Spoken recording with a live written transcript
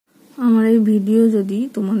আমার এই ভিডিও যদি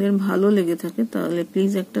তোমাদের ভালো লেগে থাকে তাহলে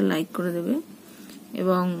প্লিজ একটা লাইক করে দেবে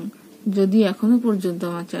এবং যদি এখনো পর্যন্ত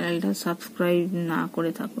আমার চ্যানেলটা সাবস্ক্রাইব না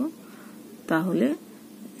করে থাকো তাহলে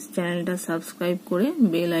চ্যানেলটা সাবস্ক্রাইব করে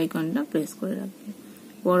বেল আইকনটা প্রেস করে রাখবে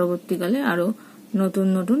পরবর্তীকালে আরো নতুন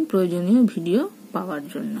নতুন প্রয়োজনীয় ভিডিও পাওয়ার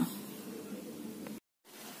জন্য।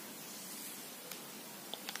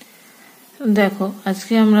 দেখো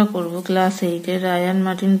আজকে আমরা করব ক্লাস 8 এর রায়ান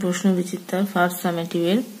মার্টিন প্রশ্ন বিচিত্রার ফার্স্ট সামেটিভ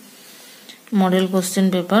এর model question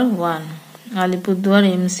paper 1 Alipurduar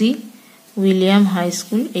MC William high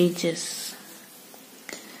school HS.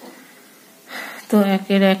 তো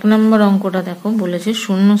একের 1 নম্বর অঙ্কটা দেখো বলেছে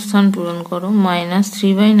শূন্যস্থান পূরণ করো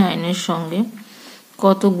 -3/9 এর সঙ্গে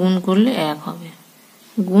কত গুণ করলে 1 হবে।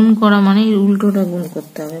 গুণ করা মানে এর উল্টোটা গুণ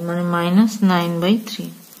করতে হবে, মানে -9/3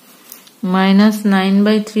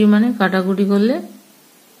 -9/3 মানে কাটাকুটি করলে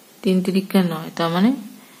 3 তিরিকা 9, তার মানে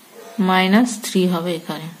 -3 হবে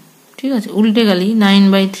এখানে। ঠিক আছে, উল্টে গেলি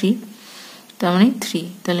 9/3 তার মানে 3,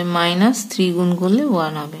 তাহলে -3 গুণ করলে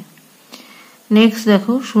 1 হবে। নেক্সট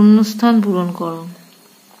দেখো শূন্যস্থান পূরণ করো।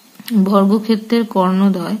 বর্গক্ষেত্রের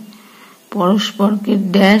কর্ণদ্বয় পরস্পরকে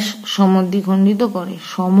ড্যাশ সমদ্বিখণ্ডিত করে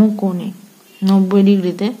সমকোণে 90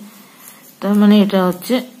 ডিগ্রিতে, তার মানে এটা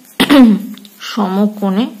হচ্ছে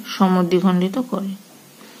সমকোণে সমদ্বিখণ্ডিত করে।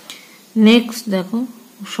 নেক্সট দেখো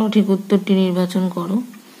সঠিক উত্তরটি নির্বাচন করো।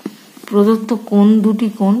 প্রদত্ত কোণ দুটি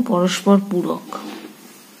কোণ পরস্পর পূরক,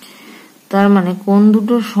 তার মানে কোণ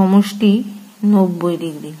দুটোর সমষ্টি 90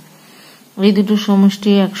 ডিগ্রি। এই দুটোর সমষ্টি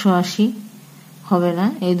 180 হবে না,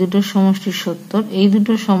 এই দুটোর সমষ্টি 70, এই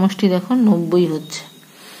দুটোর সমষ্টি দেখো 90 হচ্ছে,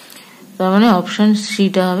 তার মানে অপশন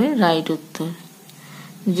সিটা হবে রাইট উত্তর।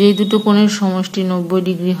 যে দুটো কোণের সমষ্টি 90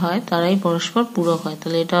 ডিগ্রি হয় তারাই পরস্পর পূরক হয়,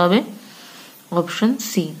 তাহলে এটা হবে অপশন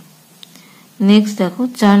সি। নেক্সট দেখো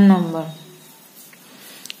 4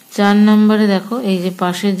 নম্বরে দেখো এই যে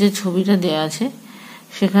পাশের যে ছবিটা দেয়া আছে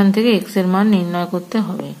সেখান থেকে এক্স এর মান নির্ণয় করতে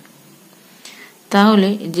হবে। তাহলে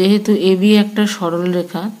যেহেতু এবি একটা সরল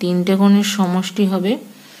রেখা, তিনটে কোণের সমষ্টি হবে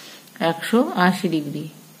 180 ডিগ্রি।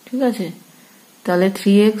 ঠিক আছে, তাহলে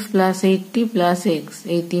 3x + 80 + x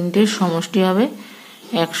এই তিনটের সমষ্টি হবে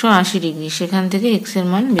 180 ডিগ্রি, সেখান থেকে এক্স এর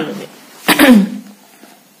মান বেরোবে।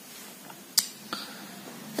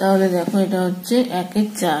 তাহলে দেখো এটা হচ্ছে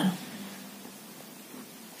 1/4,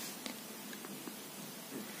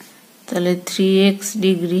 তাহলে 3x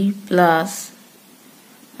degree plus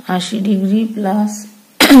 80 degree plus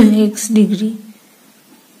x degree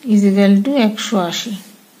is equal two 180,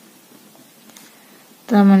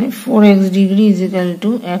 তার মানে 4x degree is equal two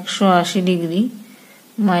 180 degree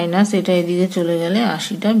minus এটা এদিকে চলে গেলে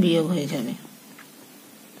 80টা বিয়োগ হয়ে যাবে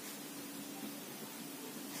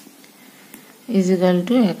ইজিক্যাল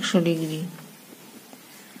টু 100 ডিগ্রি,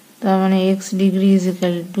 তার মানে x degree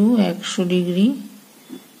is equal two 100 degree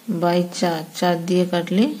by 4 দিয়ে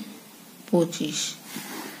কাটলে 25,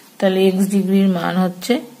 তাহলে x ডিগ্রির মান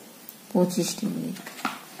হচ্ছে 25 ডিগ্রি।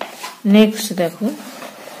 নেক্সট দেখো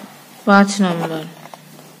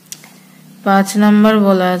 5 নম্বর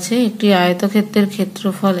বলা আছে একটি আয়তক্ষেত্রের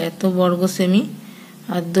ক্ষেত্রফল এত বর্গ সেমি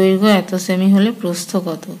আর দৈর্ঘ্য এত সেমি হলে প্রস্থ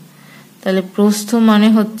কত। তাহলে প্রস্থ মানে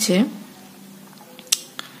হচ্ছে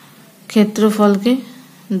ক্ষেত্রফলকে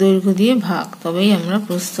দৈর্ঘ্য দিয়ে ভাগ, তবেই আমরা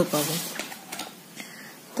প্রস্থ পাবো।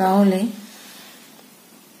 তাহলে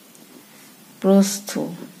প্রস্থ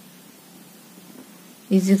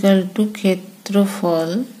ইজিক্যাল টু ক্ষেত্রফল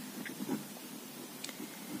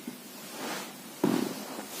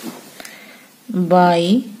বাই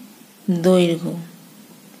দৈর্ঘ্য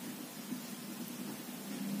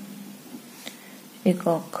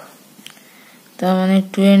একক, তার মানে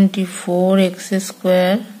 24x²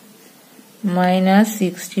 minus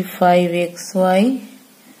 65xy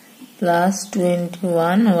plus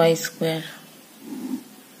 21y²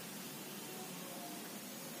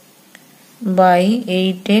 by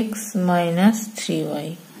 8x minus 3y,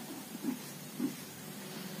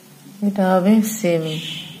 এটা হবে সেমি।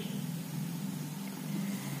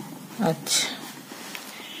 আচ্ছা,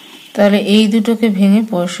 তাহলে এই দুটোকে ভেঙে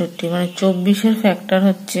 65, মানে 24 এর ফ্যাক্টর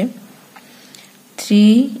হচ্ছে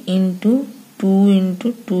 3 × 2 ×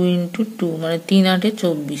 2 × 2, মানে 3 8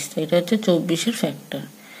 24, এটা হচ্ছে 24 এর ফ্যাক্টর।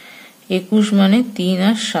 21 মানে 3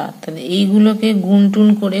 আর 7, তাহলে এইগুলোকে গুণ টুন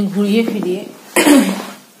করে ঘুরিয়ে ফিরিয়ে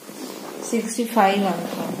 65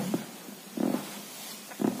 আনতে হবে।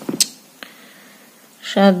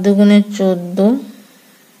 7 দুগুণে 14,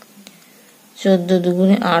 14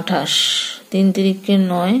 দুগুণে 28, 3 তিরিকে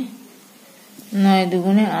 9, 9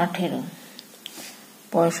 দুগুণে 18,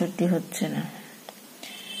 65 হচ্ছে না,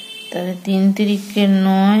 তাহলে 3 তিরিকে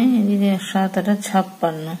 9, এদিকে 7 8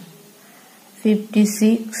 56,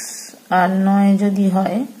 56 আর 9 যদি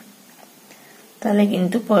হয় তাহলে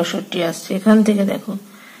কিন্তু 65 আসছে। এখান থেকে দেখো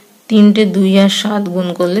 3টে 2 আর 7 গুণ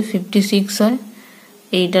করলে 56 হয়,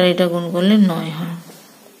 এইটার এটা গুণ করলে 9 হয়।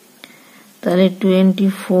 তাহলে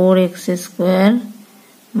 24x²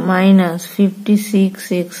 minus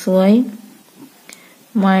 56xy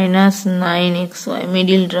minus 9xy,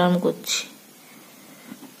 middle term করছি।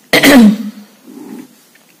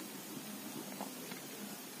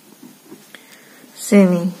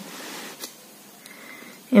 সেমি।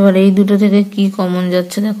 এবার এই দুটো থেকে কি কমন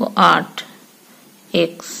যাচ্ছে দেখো,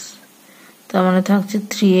 8x, তার মানে থাকছে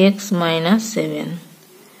 3x মাইনাস 7।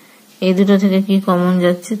 এই দুটো থেকে কি কমন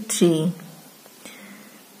যাচ্ছে,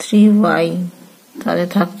 3y, তাহলে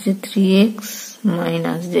থাকছে 3x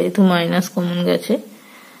মাইনাস, যেহেতু মাইনাস কমন গেছে,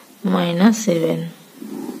 মাইনাস 7।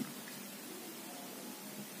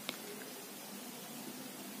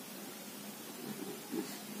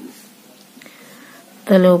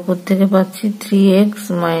 তাহলে উপর থেকে পাচ্ছি 3x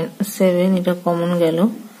মাইনাস 7, এটা কমন গেল,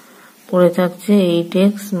 পড়ে থাকছে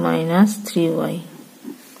 8x মাইনাস 3y।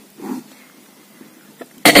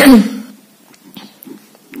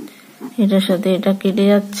 এটার সাথে এটা কেটে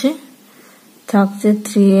যাচ্ছে, থাকছে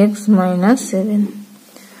 3x মাইনাস 7।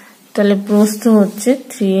 তাহলে প্রস্থ হচ্ছে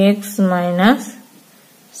 3x মাইনাস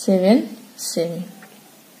 7 সেমি।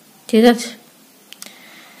 ঠিক আছে,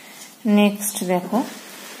 নেক্সট দেখো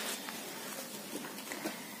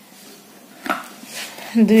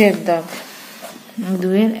 2 দাগ,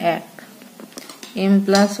 2-1, m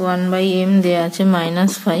প্লাস 1/m দেয়া আছে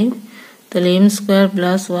 -5, তাহলে m²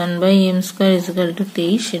 plus 1/m² equal to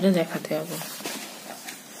 23, সেটা দেখাতে হবে।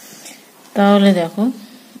 তাহলে দেখো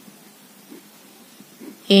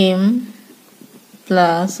m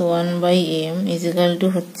plus 1/m equal to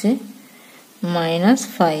হচ্ছে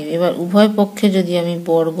 -5। এবার উভয় পক্ষে যদি আমি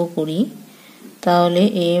বর্গ করি, তাহলে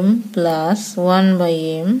m plus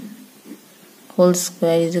 1/m whole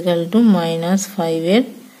square equal to -5 এর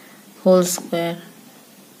হোল স্কোয়ার।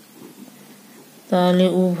 তাহলে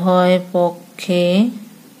উভয় পক্ষে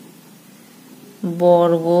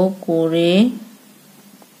বর্গ করে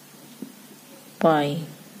পাই,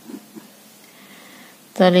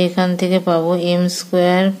 তাহলে এখান থেকে পাবো m²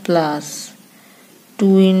 plus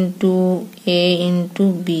 2 into a into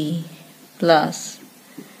b plus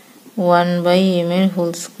 1/m এর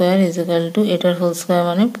হোল স্কোয়ার ইকুয়াল টু, এটার হোল স্কোয়ার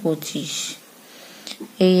মানে 25।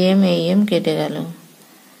 এই m কেটে গেল,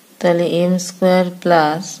 তাহলে m²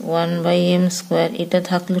 প্লাস 1/m², এটা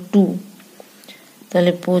থাকলো 2,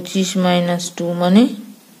 তাহলে 25 মাইনাস 2 মানে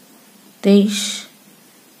 23।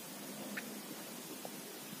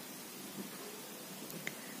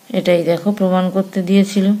 এটাই দেখো প্রমাণ করতে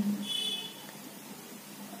দিয়েছিল,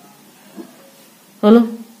 হলো।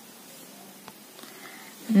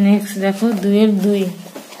 নেক্সট দেখো 2-2,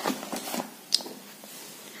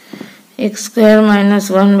 x² মাইনাস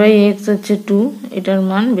 1/x হচ্ছে 2, এটার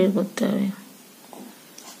মান বের করতে হবে।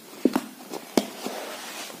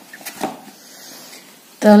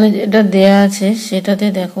 তাহলে যেটা দেয়া আছে সেটাতে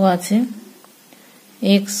দেখো আছে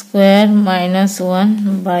x² minus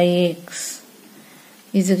 1/x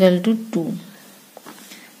equal to 2,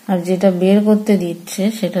 আর যেটা বের করতে দিচ্ছে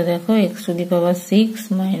সেটা দেখো x⁶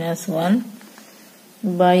 মাইনাস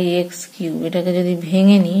 1/x³। এটাকে যদি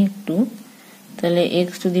ভেঙে নিই একটু, তাহলে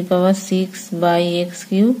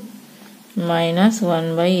x⁶/x³ মাইনাস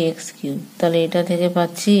 1/x³, তাহলে এটা থেকে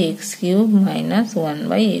পাচ্ছি x³ মাইনাস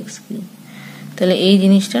 1/x³। তাহলে এই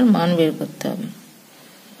জিনিসটার মান বের করতে হবে।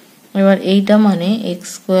 এবার এইটা মানে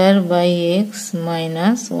x²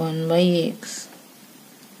 মাইনাস 1/x,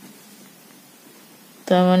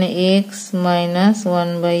 তার মানে x মাইনাস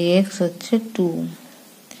 1/x হচ্ছে 2।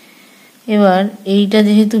 এবার এইটা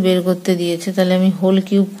যেহেতু বের করতে দিয়েছে, তাহলে আমি হোল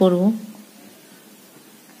কিউব করব।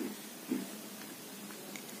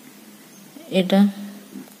 এটা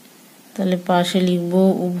তাহলে পাশে লিখব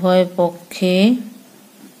উভয় পক্ষে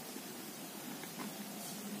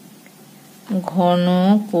ঘন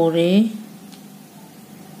করে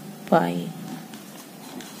পাই।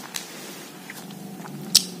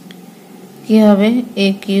 কি হবে,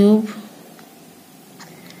 a³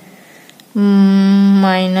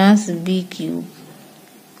 minus b³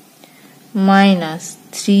 minus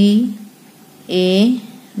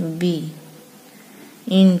 3ab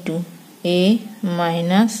into a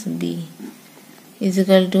minus b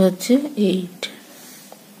equal to হচ্ছে 8।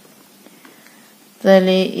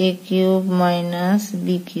 তাহলে a³ মাইনাস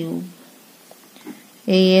b³,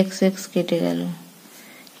 এই x কেটে গেল।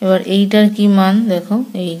 এবার এইটার কি মান দেখো,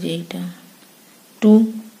 এই যে এইটা 2,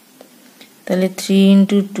 তাহলে 3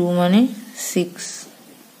 ইন্টু 2 মানে 6,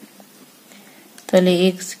 তাহলে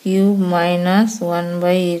x³ মাইনাস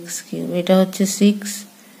 1/x³, এটা হচ্ছে 6,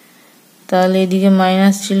 তাহলে এদিকে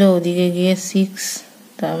মাইনাস ছিল, ওদিকে গিয়ে 6,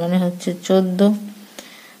 তার মানে হচ্ছে 14।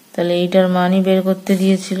 তাহলে এইটার মানই বের করতে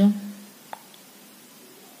দিয়েছিল,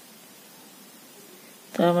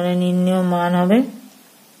 তার মানে নির্ণেয় মান হবে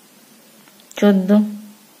 14।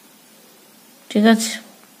 ঠিক আছে।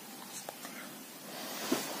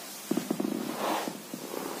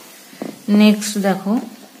 নেক্সট দেখো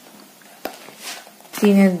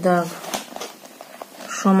 3 দাগ,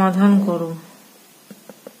 সমাধান করো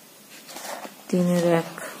 3-1।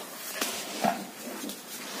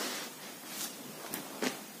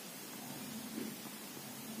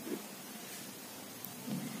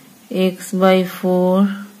 x/4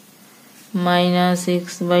 minus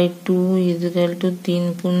x/2 is equal to 3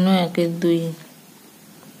 পূর্ণ 1/2।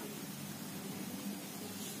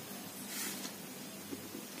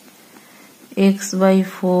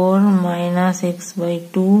 x/4 minus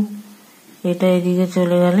x/2, এটা এদিকে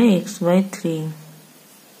চলে গেলে x/3,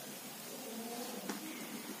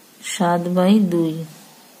 7/2।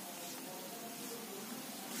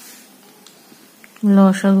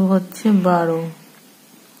 লসাগু হচ্ছে 12,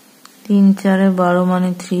 3 4 12 মানে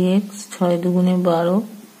 3x, 6 দুগুণে 12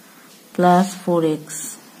 প্লাস 4x।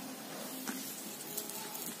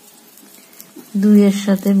 2 এর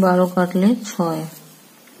সাথে 12 কাটলে 6,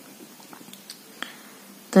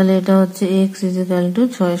 তাহলে এটা হচ্ছে x =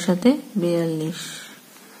 6 × 7 = 42।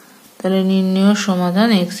 তাহলে নির্ণেয় সমাধান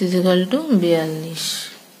x = 42।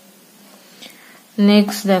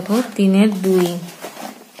 নেক্সট দেখো 3-2,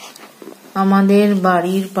 আমাদের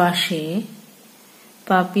বাড়ির পাশে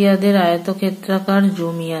পাপিয়াদের আয়তক্ষেত্রাকার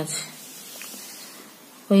জমি আছে।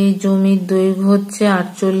 ওই জমির দৈর্ঘ্য হচ্ছে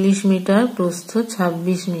 48 মিটার, প্রস্থ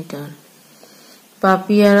 26 মিটার।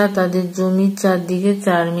 পাপিয়ারা তাদের জমির চারদিকে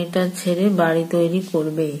 4 মিটার ছেড়ে বাড়ি তৈরি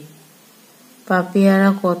করবে। পাপিয়ারা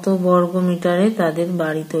কত বর্গ মিটারে তাদের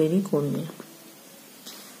বাড়ি তৈরি করবে?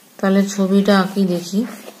 তাহলে ছবিটা আঁকি, দেখি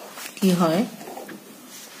কি হয়।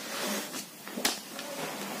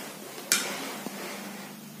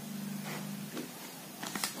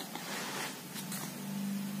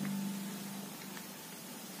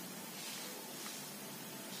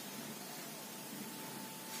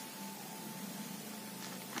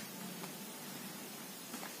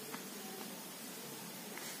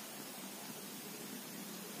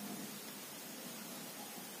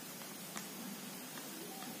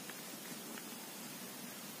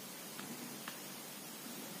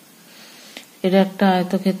 এটা একটা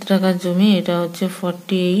আয়তক্ষেত্রাকার জমি, এটা হচ্ছে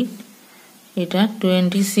 48, এটা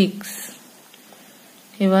 26।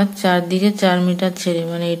 এবার চারদিকে 4 মিটার ছেড়ে,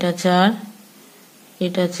 মানে এটা 4,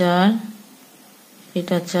 এটা 4,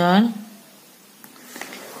 এটা 4,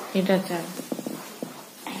 এটা 4।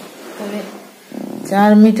 তাহলে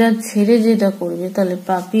 4 মিটার ছেড়ে যেটা করবে, তাহলে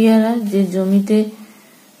পাপিয়ারা যে জমিতে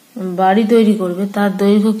বাড়ি তৈরি করবে তার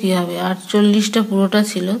দৈর্ঘ্য কি হবে? 48টা পুরোটা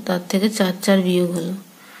ছিল, তার থেকে 4 4 বিয়োগ হলো,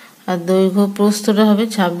 আর দৈর্ঘ্য প্রস্থটা হবে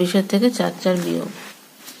 26-এর থেকে 4 4 বিয়োগ।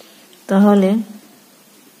 তাহলে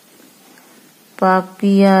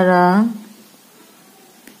পাপিয়ারা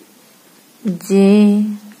যে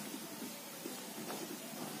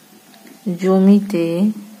জমিতে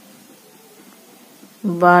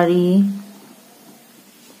বাড়ি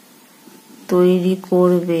তৈরি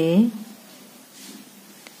করবে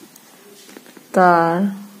তার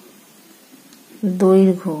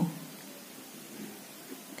দৈর্ঘ্য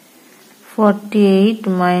 48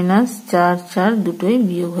 মাইনাস 4 4 দুটোই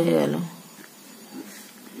বিয়োগ হয়ে গেল,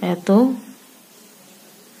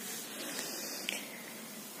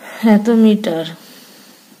 এত মিটার,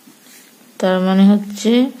 তার মানে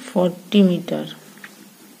হচ্ছে 40 মিটার।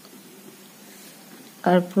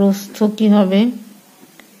 আর প্রস্থ কি হবে?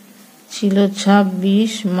 ছিল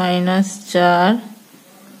 26 মাইনাস 4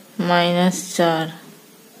 মাইনাস 4,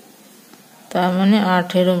 তার মানে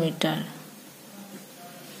 18 মিটার।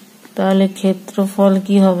 তাহলে ক্ষেত্রফল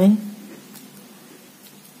কি হবে?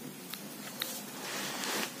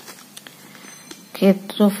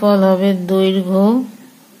 ক্ষেত্রফল হবে দৈর্ঘ্য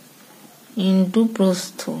ইন্টু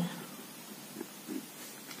প্রস্থ।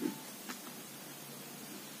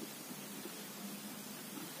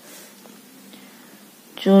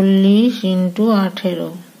 চল্লিশ ইন্টু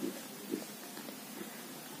 18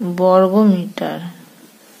 বর্গ মিটার।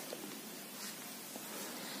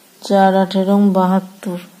 4 18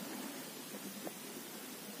 72,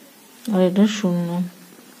 আর এটা 0।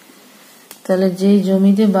 তাহলে যেই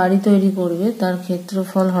জমিতে বাড়ি তৈরি করবে তার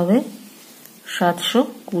ক্ষেত্রফল হবে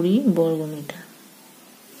 720 বর্গ মিটার।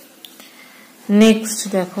 নেক্সট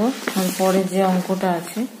দেখো, পরে যে অঙ্কটা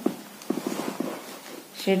আছে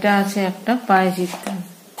সেটা আছে একটা পায়চিত্র।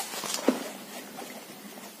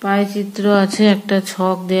 পায়চিত্র আছে, একটা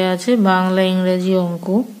ছক দেয়া আছে, বাংলা ইংরেজি অঙ্ক।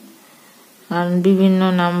 আর বিভিন্ন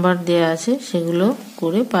নাম্বার দেয়া আছে, সেগুলো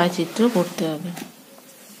করে পায়চিত্র করতে হবে।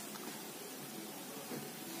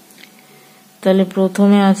 তাহলে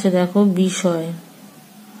প্রথমে আছে দেখো বিষয়,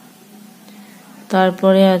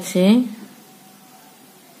 তারপরে আছে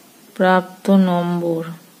প্রাপ্ত নম্বর,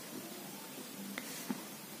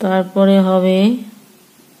 তারপরে হবে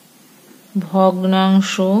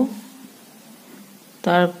ভগ্নাংশ,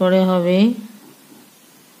 তারপরে হবে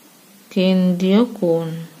কেন্দ্রীয় কোণ।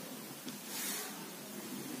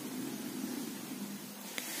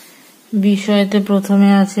 বিষয়তে প্রথমে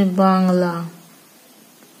আছে বাংলা,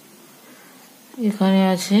 এখানে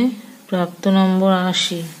আছে প্রাপ্ত নম্বর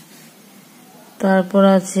 80, তারপর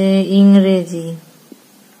আছে ইংরেজি,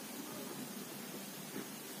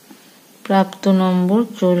 প্রাপ্ত নম্বর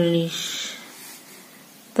 40,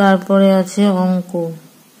 তারপরে আছে অঙ্ক,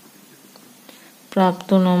 প্রাপ্ত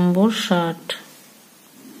নম্বর 60।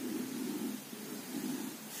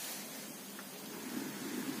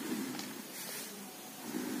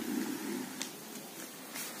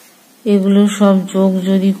 এগুলো সব যোগ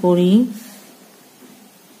যদি করি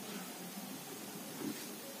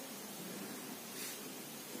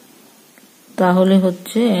তাহলে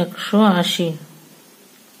হচ্ছে 180।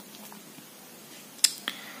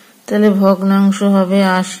 তাহলে ভগ্নাংশ হবে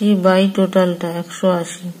 80 বাই টোটালটা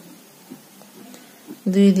 180,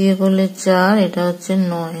 2 দিয়ে করলে 4, এটা হচ্ছে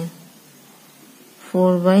 9,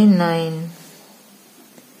 4/9,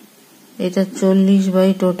 এটা 40 বাই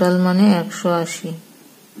টোটাল মানে 180,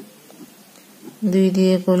 2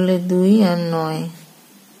 দিয়ে করলে 2 আর 9,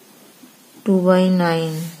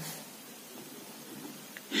 2/9,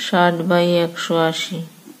 60/180,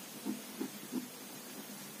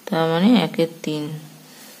 তার মানে 1/3।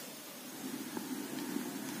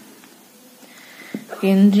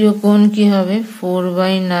 কেন্দ্রীয় কোণ কি হবে?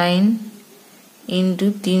 4/9 into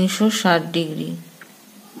 360 degree,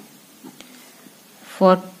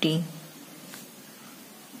 40,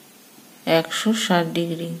 160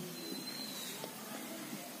 degree,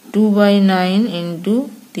 2/9 into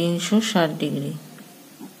 360 degree,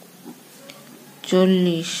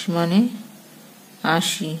 40 মানে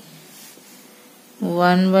 80,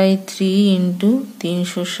 1/3 ইন্টু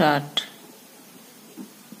 360,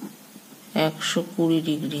 120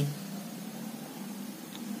 ডিগ্রি।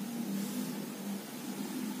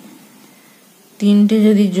 তিনটে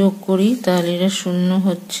যদি যোগ করি তাহলে এটা শূন্য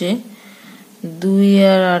হচ্ছে, 2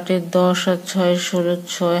 আর 8 এর 10 আর 6 16,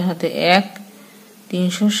 6 হাতে 1,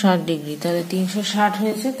 360 ডিগ্রি, তাহলে 360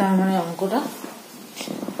 হয়েছে, তার মানে অঙ্কটা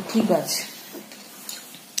ঠিক আছে।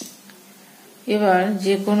 এবার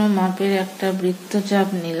যে কোনো মাপের একটা বৃত্তচাপ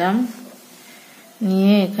নিলাম,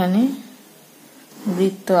 নিয়ে এখানে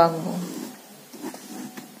বৃত্ত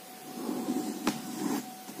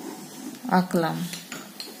আঁকলাম।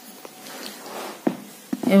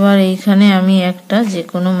 এবার এইখানে আমি একটা যে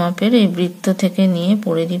কোনো মাপের এই বৃত্ত থেকে নিয়ে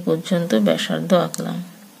পরিধি পর্যন্ত ব্যাসার্ধ আঁকলাম।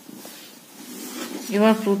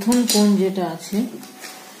 এবার প্রথম কোণ যেটা আছে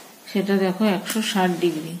সেটা দেখো 160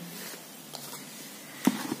 ডিগ্রি,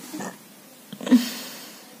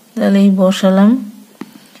 তাহলে এই বসালাম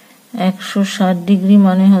 160 ডিগ্রি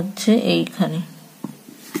মানে হচ্ছে এইখানে।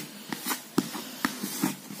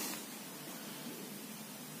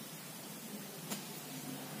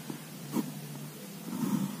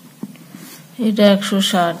 এটা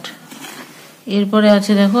 160, এরপরে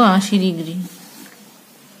আছে দেখো 80 ডিগ্রি,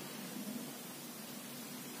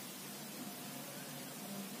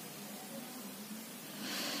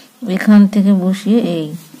 এখান থেকে বসিয়ে এই,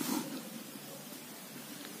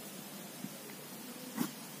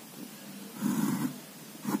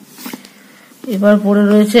 এবার পড়ে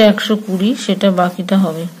রয়েছে 120, সেটা বাকিটা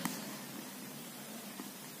হবে।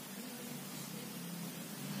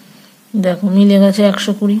 দেখো মিলে গেছে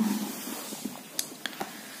 120।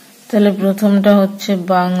 তাহলে প্রথমটা হচ্ছে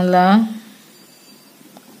বাংলা,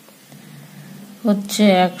 হচ্ছে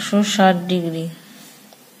 160 ডিগ্রি,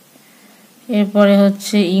 এরপরে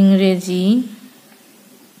হচ্ছে ইংরেজি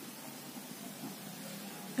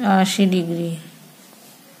 80 ডিগ্রি,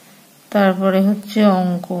 তারপরে হচ্ছে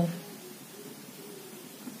অঙ্ক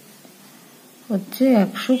হচ্ছে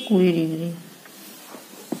 120 ডিগ্রি।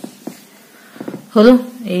 হলো,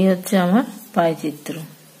 এই হচ্ছে আমার পায়চিত্র।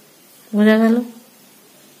 বোঝা গেল?